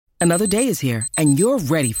Another day is here, and you're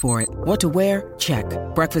ready for it. What to wear? Check.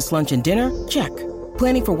 Breakfast, lunch, and dinner? Check.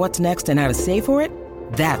 Planning for what's next and how to save for it?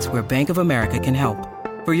 That's where Bank of America can help.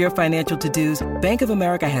 For your financial to-dos, Bank of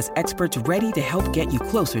America has experts ready to help get you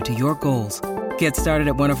closer to your goals. Get started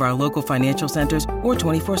at one of our local financial centers or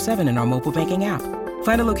 24/7 in our mobile banking app.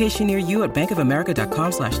 Find a location near you at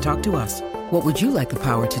bankofamerica.com/talktous. What would you like the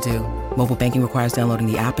power to do? Mobile banking requires downloading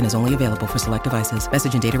the app and is only available for select devices.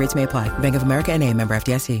 Message and data rates may apply. Bank of America N.A., member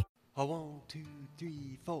FDIC. A 1, 2,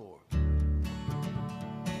 3, 4.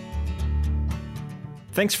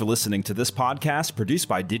 Thanks for listening to this podcast produced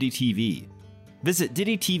by Diddy TV. Visit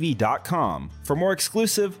DiddyTV.com for more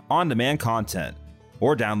exclusive, on-demand content,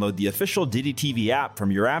 or download the official Diddy TV app from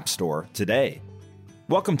your app store today.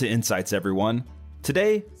 Welcome to Insights, everyone.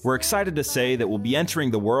 Today, we're excited to say that we'll be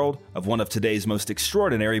entering the world of one of today's most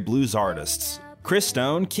extraordinary blues artists,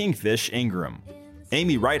 Christone Kingfish Ingram.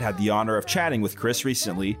 Amy Wright had the honor of chatting with Chris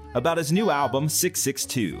recently about his new album,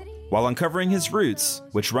 662, while uncovering his roots,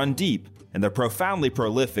 which run deep in the profoundly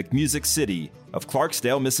prolific music city of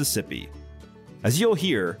Clarksdale, Mississippi. As you'll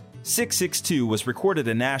hear, 662 was recorded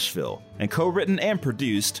in Nashville and co-written and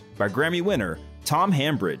produced by Grammy winner Tom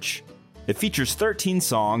Hambridge. It features 13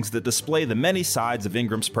 songs that display the many sides of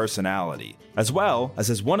Ingram's personality, as well as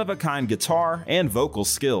his one-of-a-kind guitar and vocal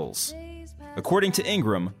skills. According to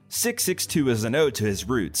Ingram, 662 is an ode to his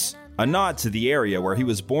roots, a nod to the area where he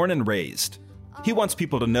was born and raised. He wants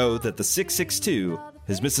people to know that the 662,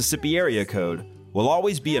 his Mississippi area code, will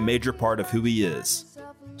always be a major part of who he is.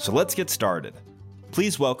 So let's get started.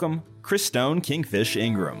 Please welcome Christone Kingfish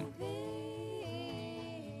Ingram.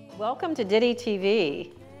 Welcome to Diddy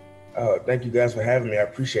TV. Thank you guys for having me. I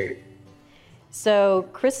appreciate it. So,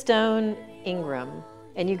 Christone Ingram,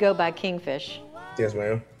 and you go by Kingfish. Yes,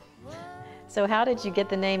 ma'am. So how did you get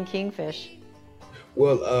the name Kingfish?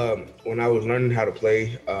 Well, when I was learning how to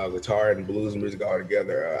play guitar and blues music all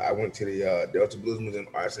together, I went to the Delta Blues Museum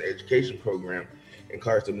Arts and Education program in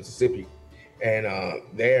Clarksdale, Mississippi. And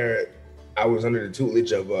there, I was under the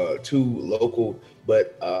tutelage of two local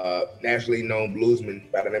but nationally known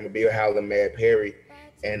bluesmen by the name of Bill Howland, Mad Perry,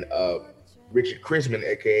 and Richard Chrisman,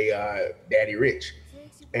 aka Daddy Rich.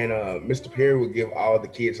 And Mr. Perry would give all the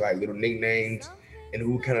kids like little nicknames, and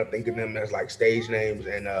who kind of think of them as like stage names.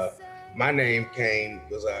 And my name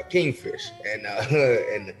was Kingfish, and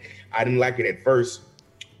and I didn't like it at first.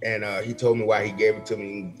 And he told me why he gave it to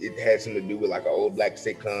me. It had something to do with like an old black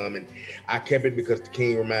sitcom, and I kept it because the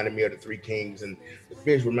king reminded me of the Three Kings, and the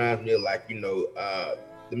fish reminds me of like, the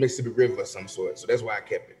Mississippi River of some sort. So that's why I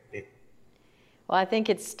kept it. Yeah. Well, I think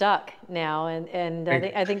it's stuck now, and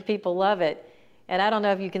I think people love it. And I don't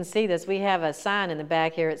know if you can see this. We have a sign in the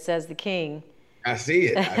back here. It says the King. I see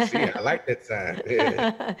it. I like that sign.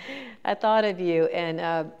 Yeah. I thought of you, and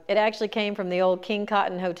it actually came from the old King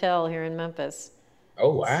Cotton Hotel here in Memphis.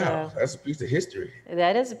 Oh, wow. So, that's a piece of history.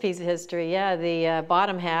 That is a piece of history, yeah. The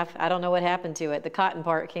bottom half, I don't know what happened to it. The cotton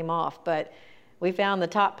part came off, but we found the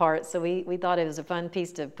top part, so we thought it was a fun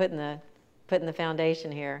piece to put in the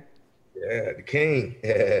foundation here. Yeah, the King.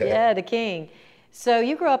 Yeah, the King. So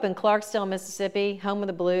you grew up in Clarksdale, Mississippi, home of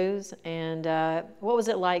the blues, and what was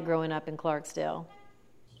it like growing up in Clarksdale?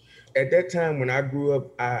 At that time when I grew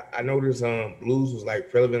up, I noticed blues was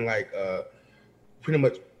like prevalent, like pretty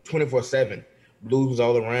much 24/7. Blues was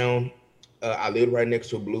all around. I lived right next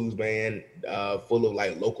to a blues band full of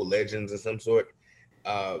like local legends of some sort.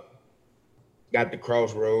 Got the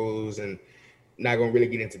Crossroads, and not gonna really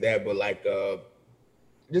get into that, but like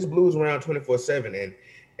just blues around 24/7,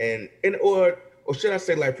 or should I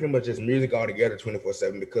say like pretty much just music all together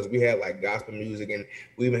 24/7, because we had like gospel music, and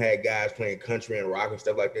we even had guys playing country and rock and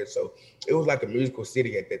stuff like that. So it was like a musical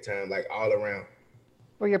city at that time, like all around.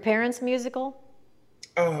 Were your parents musical?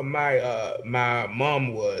 My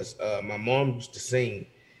mom was. My mom used to sing,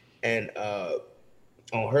 and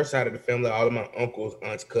on her side of the family, all of my uncles,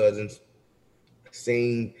 aunts, cousins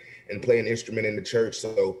sing and play an instrument in the church.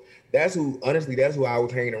 So that's who I was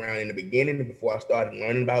hanging around in the beginning before I started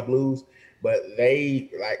learning about blues. But they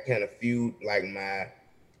like kind of fueled like my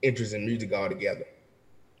interest in music altogether.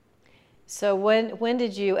 So when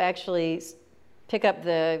did you actually pick up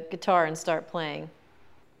the guitar and start playing?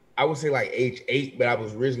 I would say like age 8, but I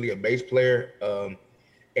was originally a bass player.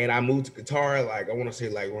 And I moved to guitar like, I want to say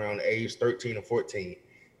like around age 13 or 14.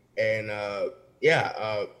 And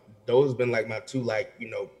those have been like my two like,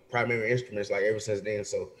 primary instruments like ever since then.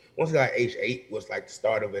 So once I got age 8 was like the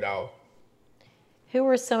start of it all. Who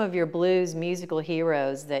were some of your blues musical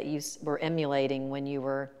heroes that you were emulating when you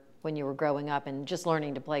were growing up and just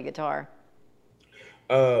learning to play guitar?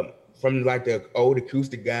 From like the old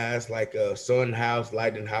acoustic guys like Son House,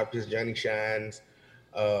 Lightning Hopkins, Johnny Shines,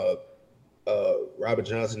 uh, Robert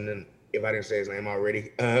Johnson, and if I didn't say his name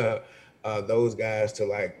already, those guys to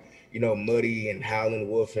like, Muddy and Howlin'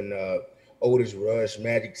 Wolf and Otis Rush,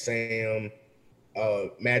 Magic Sam,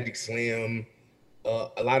 Magic Slim,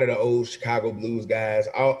 a lot of the old Chicago blues guys,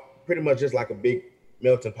 all pretty much just like a big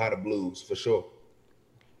melting pot of blues for sure.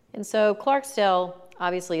 And so Clarksdale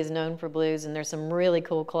obviously is known for blues, and there's some really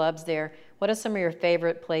cool clubs there. What are some of your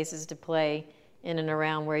favorite places to play in and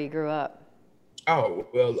around where you grew up? Oh,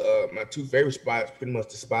 well, my two favorite spots, pretty much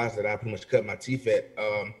the spots that I pretty much cut my teeth at.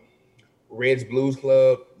 Red's Blues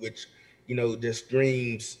Club, which, just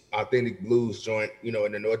screams authentic blues joint, in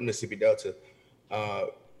the North Mississippi Delta. Uh,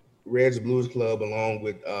 Red's Blues Club along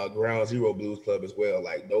with Ground Zero Blues Club as well.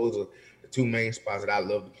 Like those are the two main spots that I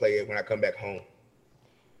love to play at when I come back home.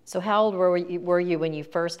 So how old were you when you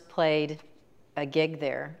first played a gig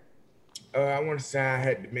there? I want to say I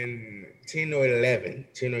had been 10 or 11.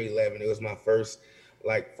 10 or 11. It was my first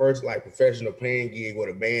professional playing gig with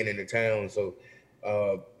a band in the town. So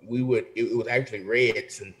it was actually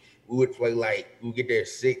Reds, and we would play we would get there at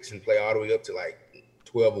 6 and play all the way up to like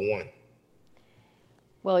 12 or 1.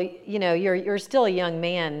 Well, you're still a young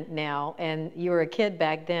man now, and you were a kid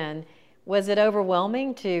back then. Was it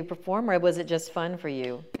overwhelming to perform, or was it just fun for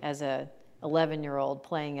you as a 11-year-old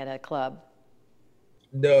playing at a club?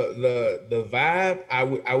 The vibe,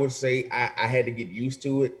 I would say I had to get used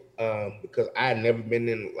to it because I had never been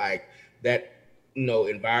in like that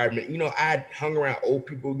environment. I had hung around old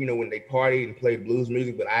people when they partied and played blues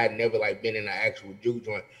music, but I had never like been in an actual juke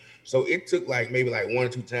joint. So it took maybe 1 or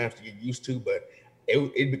 2 times to get used to, but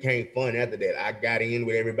it became fun after that. I got in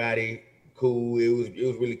with everybody. Cool. It was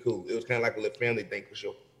really cool. It was kind of like a little family thing for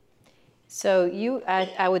sure. So you,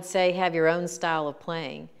 I would say, have your own style of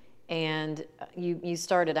playing, and you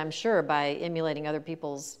started, I'm sure, by emulating other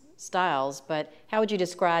people's styles. But how would you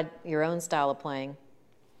describe your own style of playing?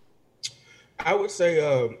 I would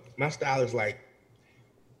say my style is like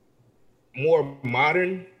more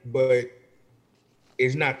modern, but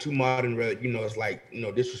it's not too modern. It's like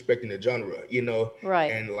disrespecting the genre.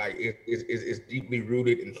 Right. And like it's deeply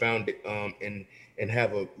rooted and founded and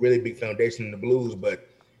have a really big foundation in the blues. But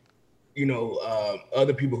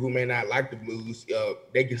other people who may not like the blues,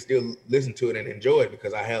 they can still listen to it and enjoy it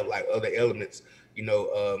because I have like other elements,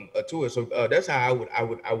 to it. So that's how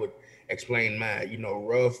I would explain mine.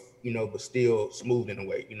 Rough, but still smooth in a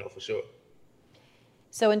way, for sure.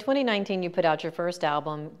 So in 2019, you put out your first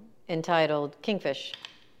album entitled Kingfish,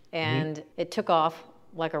 and it took off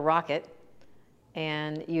like a rocket,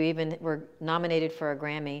 and you even were nominated for a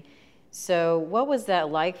Grammy. So what was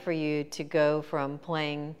that like for you to go from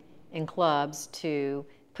playing in clubs to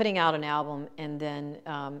putting out an album and then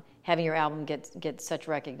having your album get such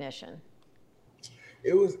recognition?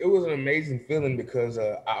 It was an amazing feeling because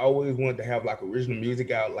I always wanted to have like original music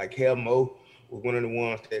out. Like Hell Mo was one of the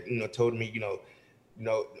ones that told me in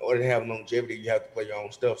order to have longevity you have to play your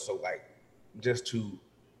own stuff. So like just to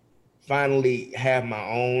finally have my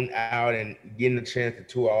own out and getting a chance to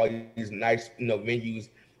tour all these nice venues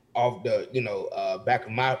off the back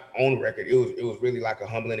of my own record, it was really like a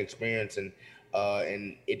humbling experience, and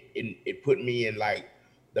it put me in like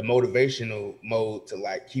the motivational mode to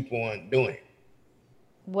like keep on doing it.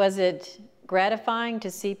 Was it gratifying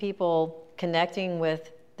to see people connecting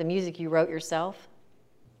with the music you wrote yourself?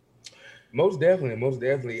 Most definitely,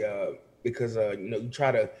 because you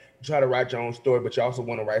try to write your own story, but you also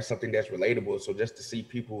want to write something that's relatable. So just to see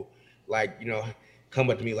people like come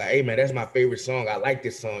up to me like, "Hey man, that's my favorite song. I like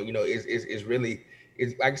this song." It's really,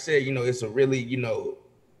 it's like I said, it's a really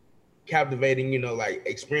captivating like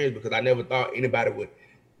experience because I never thought anybody would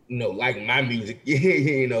like my music,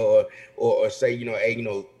 or say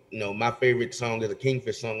hey my favorite song is a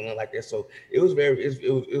Kingfish song and like that. So it was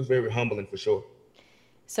very humbling for sure.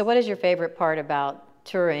 So what is your favorite part about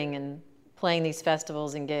touring and playing these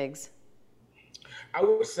festivals and gigs? I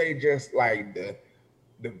would say just like the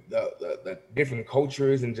different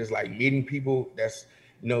cultures and just like meeting people that's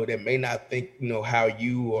that may not think how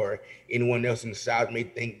you or anyone else in the South may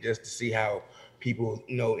think, just to see how people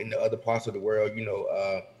in the other parts of the world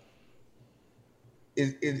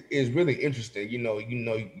is really interesting.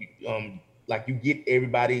 Like you get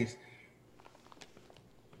everybody's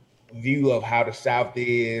view of how the South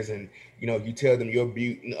is, and you tell them your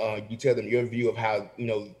view, of how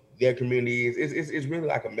their community is. It's really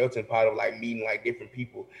like a melting pot of like meeting like different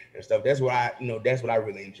people and stuff. That's what I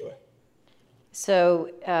really enjoy. So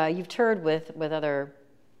you've toured with other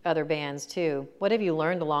bands too. What have you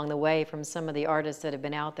learned along the way from some of the artists that have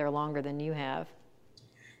been out there longer than you have?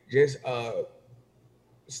 Just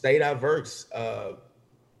stay diverse.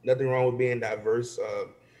 Nothing wrong with being diverse.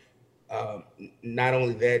 Not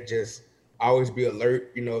only that, just always be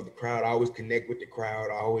alert, of the crowd, always connect with the crowd,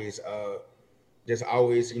 always just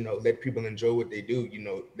always, let people enjoy what they do,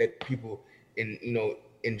 let people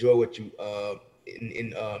enjoy what you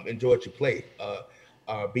enjoy what you play.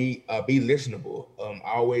 Be listenable.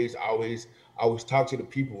 Always talk to the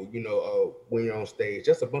people, when you're on stage.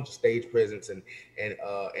 Just a bunch of stage presence and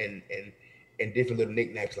different little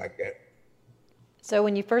knickknacks like that. So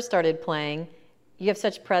when you first started playing, you have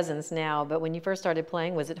such presence now, but when you first started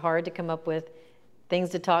playing, was it hard to come up with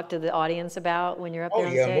things to talk to the audience about when you're up there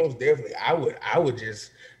on Yeah, stage? most definitely.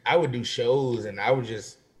 I would do shows and I would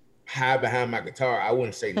just hide behind my guitar. I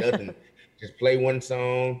wouldn't say nothing. Just play one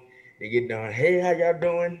song, they get done. Hey, how y'all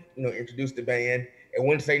doing? Introduce the band and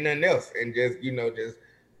wouldn't say nothing else and just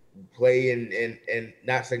play and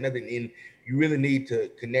not say nothing. And you really need to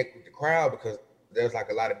connect with the crowd because there's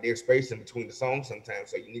like a lot of dead space in between the songs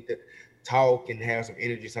sometimes. So you need to talk and have some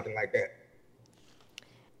energy, something like that.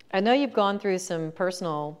 I know you've gone through some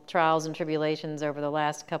personal trials and tribulations over the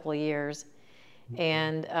last couple of years,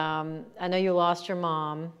 and I know you lost your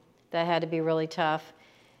mom. That had to be really tough.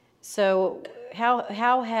 So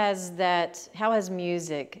how has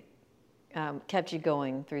music kept you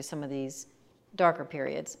going through some of these darker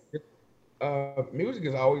periods? Music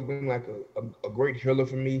has always been like a great healer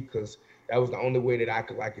for me because that was the only way that I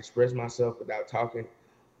could like express myself without talking.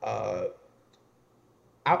 Uh,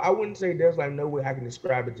 I wouldn't say there's like no way I can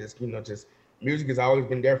describe it. Just music has always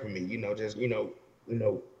been there for me.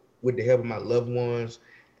 With the help of my loved ones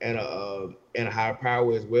and a higher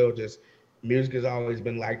power as well. Just music has always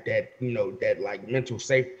been like that. That like mental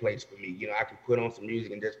safe place for me. I can put on some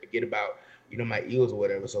music and just forget about my ills or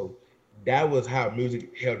whatever. So that was how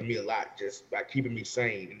music helped me a lot, just by keeping me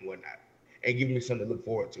sane and whatnot, and giving me something to look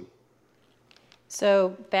forward to.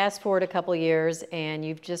 So fast forward a couple of years, and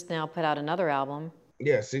you've just now put out another album.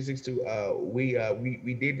 Yeah, 662.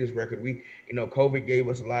 We did this record. COVID gave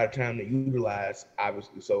us a lot of time to utilize,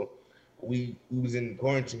 obviously. So we was in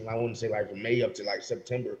quarantine. I want to say like from May up to like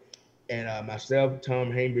September, and myself,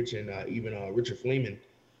 Tom Hambridge, and even Richard Fleeman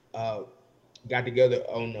got together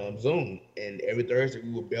on Zoom, and every Thursday we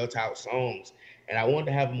would belt out songs. And I wanted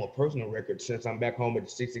to have a more personal record since I'm back home at the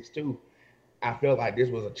 662. I felt like this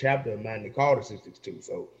was a chapter of mine to call the 662.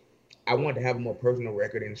 So I wanted to have a more personal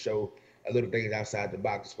record and show a little things outside the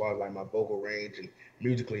box as far as like my vocal range and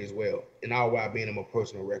musically as well, and all while being a more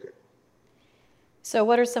personal record. So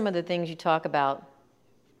what are some of the things you talk about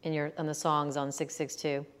on the songs on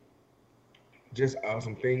 662? Just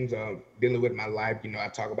some things dealing with my life. I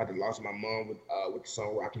talk about the loss of my mom with the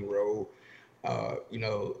song "Rock and Roll." Uh, you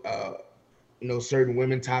know, uh, certain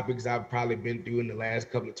women topics I've probably been through in the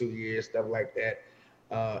last couple of 2 years, stuff like that.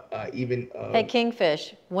 Even Hey,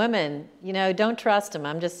 Kingfish, women, don't trust them.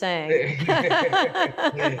 I'm just saying.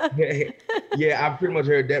 Yeah, I've pretty much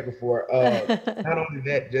heard that before. Not only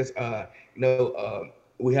that, just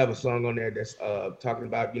we have a song on there that's talking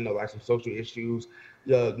about like some social issues.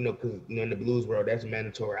 Because in the blues world that's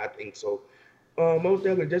mandatory, I think. So most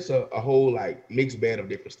definitely just a whole like mixed bag of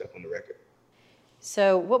different stuff on the record.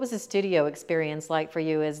 So what was the studio experience like for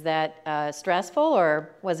you? Is that stressful,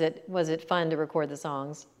 or was it fun to record the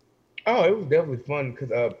songs? Oh, it was definitely fun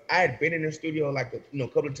because I had been in the studio like a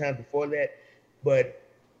couple of times before that, but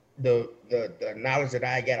the knowledge that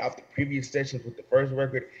I got off the previous sessions with the first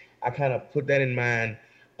record, I kind of put that in mind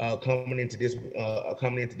coming into this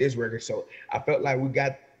record. So I felt like we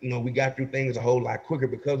got through things a whole lot quicker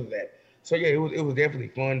because of that. So yeah, it was definitely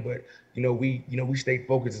fun, but we stayed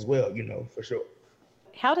focused as well, for sure.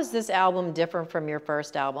 How does this album differ from your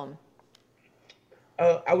first album?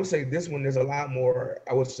 I would say this one is a lot more,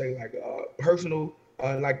 I would say like personal.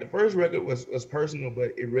 Like the first record was personal,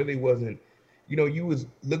 but it really wasn't. You was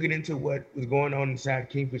looking into what was going on inside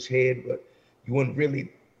Kingfish's head, but you weren't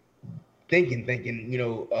really thinking,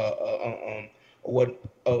 what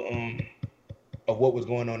of what was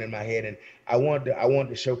going on in my head, and I wanted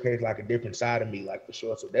to showcase like a different side of me, like for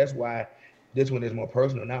sure. So that's why this one is more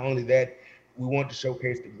personal. Not only that, we want to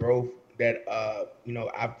showcase the growth that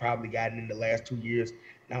I've probably gotten in the last 2 years,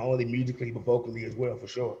 not only musically but vocally as well, for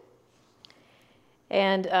sure.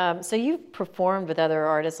 And so you've performed with other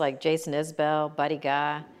artists like Jason Isbell, Buddy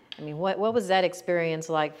Guy. I mean, what was that experience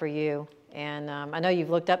like for you? And I know you've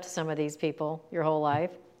looked up to some of these people your whole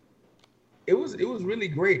life. It was really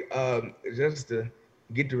great. Just to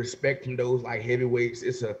get the respect from those like heavyweights.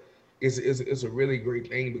 It's a really great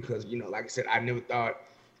thing because like I said, I never thought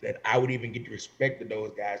that I would even get the respect of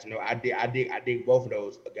those guys. I dig both of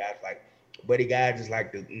those guys. Like Buddy Guy is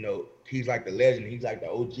like he's like the legend. He's like the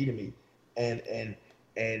OG to me, and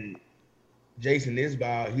Jason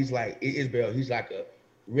Isbell, he's like a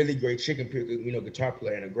really great chicken picker, guitar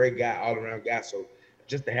player, and a great guy, all around guy. So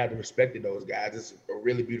just to have the respect of those guys is a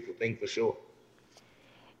really beautiful thing for sure.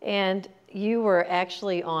 And you were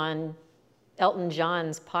actually on Elton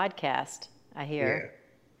John's podcast, I hear.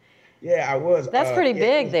 Yeah, I was. That's pretty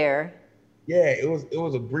big there. Yeah, it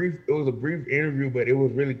was a brief interview, but it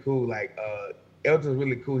was really cool. Like Elton's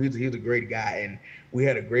really cool. He's a great guy, and we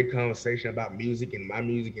had a great conversation about music and my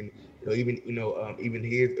music, and even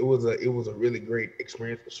his. It was a really great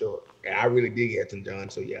experience for sure. And I really dig Elton John.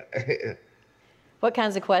 So yeah. What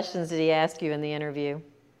kinds of questions did he ask you in the interview?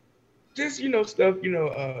 Just stuff,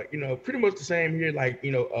 pretty much the same here. Like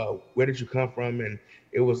where did you come from, and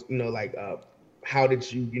it was how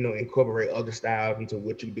did you incorporate other styles into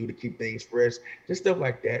what you do to keep things fresh, just stuff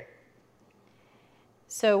like that.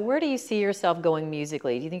 So where do you see yourself going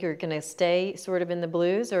musically? Do you think you're going to stay sort of in the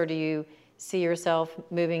blues, or do you see yourself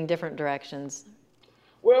moving different directions?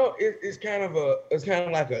 Well, it's kind of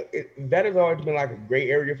like that has always been like a gray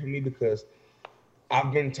area for me, because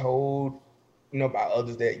I've been told by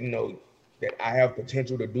others that that I have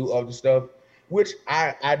potential to do other stuff, which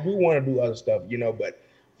I do want to do other stuff, but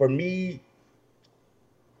for me,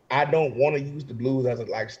 I don't want to use the blues as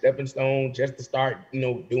a stepping stone just to start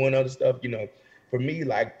doing other stuff. For me,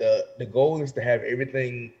 like the goal is to have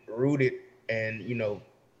everything rooted and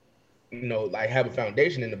have a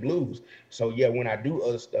foundation in the blues. So yeah, when I do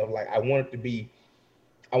other stuff, I want it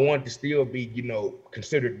to still be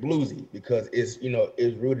considered bluesy, because it's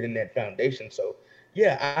is rooted in that foundation. So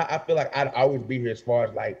yeah, I feel like I'd always be here as far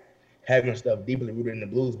as having stuff deeply rooted in the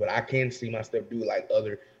blues, but I can see myself do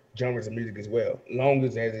other genres of music as well, long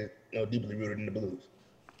as it's deeply rooted in the blues.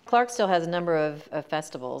 Clark still has a number of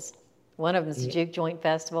festivals. One of them is the Juke Joint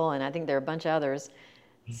Festival, and I think there are a bunch of others.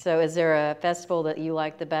 So is there a festival that you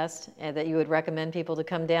like the best and that you would recommend people to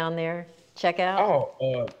come down there, check out?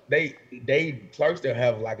 Oh, Clark still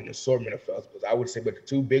have an assortment of festivals, I would say, but the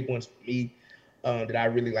two big ones for me that I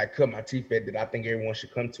really cut my teeth at, that I think everyone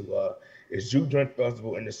should come to, is Juke Joint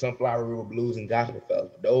Festival and the Sunflower River Blues and Gospel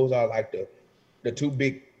Festival. Those are the two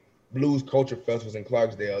big blues culture festivals in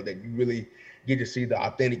Clarksdale that you really get to see the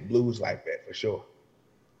authentic blues like that, for sure.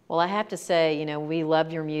 Well, I have to say, we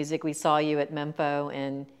loved your music. We saw you at Memphis,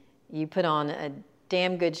 and you put on a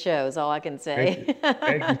damn good show, is all I can say.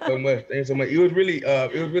 Thank you so much. Thank you so much. It was really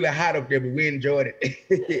hot up there, but we enjoyed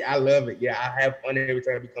it. I love it. Yeah, I have fun every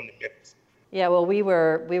time we come to Memphis. Yeah, well, we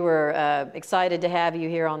were excited to have you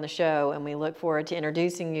here on the show, and we look forward to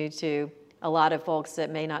introducing you to a lot of folks that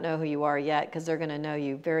may not know who you are yet, because they're going to know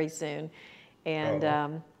you very soon.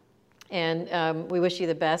 And we wish you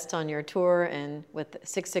the best on your tour and with the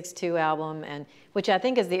 662 album, and which I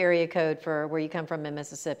think is the area code for where you come from in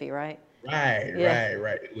Mississippi, right? Right.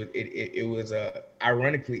 It was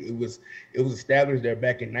ironically it was established there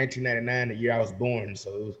back in 1999, the year I was born.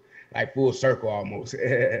 So it was full circle almost.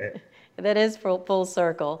 That is full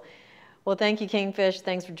circle. Well, thank you, Kingfish.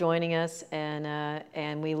 Thanks for joining us,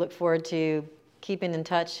 and we look forward to keeping in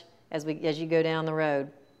touch as you go down the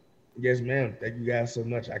road. Yes, ma'am. Thank you guys so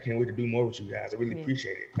much. I can't wait to do more with you guys. I really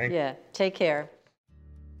appreciate it. Thank you. Yeah, take care.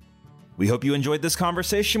 We hope you enjoyed this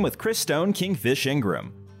conversation with Christone Kingfish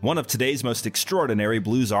Ingram, one of today's most extraordinary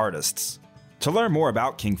blues artists. To learn more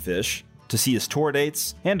about Kingfish, to see his tour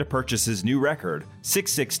dates, and to purchase his new record,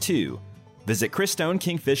 662, visit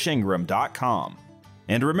ChristoneKingfishIngram.com.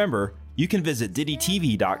 And remember, you can visit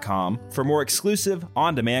DiddyTV.com for more exclusive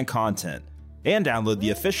on-demand content, and download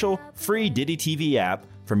the official free Diddy TV app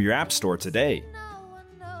from your app store today.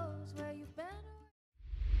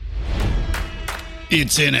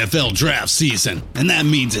 It's NFL draft season, and that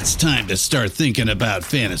means it's time to start thinking about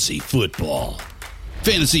fantasy football.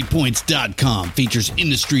 FantasyPoints.com features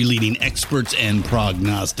industry-leading experts and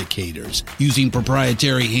prognosticators using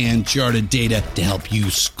proprietary hand-charted data to help you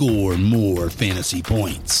score more fantasy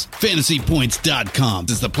points. FantasyPoints.com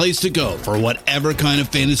is the place to go for whatever kind of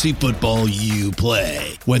fantasy football you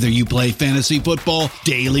play. Whether you play fantasy football,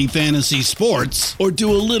 daily fantasy sports, or do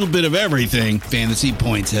a little bit of everything, Fantasy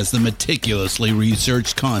Points has the meticulously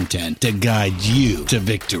researched content to guide you to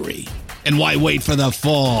victory. And why wait for the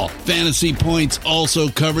fall? Fantasy Points also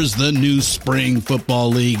covers the new spring football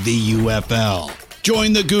league, the UFL.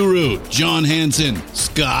 Join the guru, John Hansen,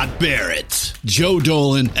 Scott Barrett, Joe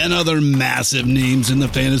Dolan, and other massive names in the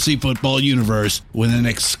fantasy football universe with an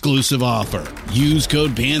exclusive offer. Use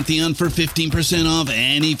code Pantheon for 15% off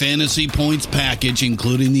any Fantasy Points package,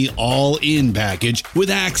 including the all-in package,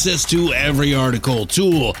 with access to every article,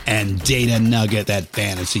 tool, and data nugget that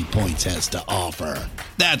Fantasy Points has to offer.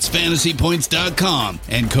 That's FantasyPoints.com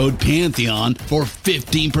and code Pantheon for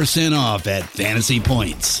 15% off at Fantasy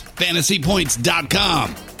Points. FantasyPoints.com.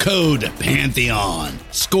 Code Pantheon.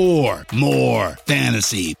 Score more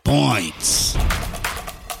fantasy points.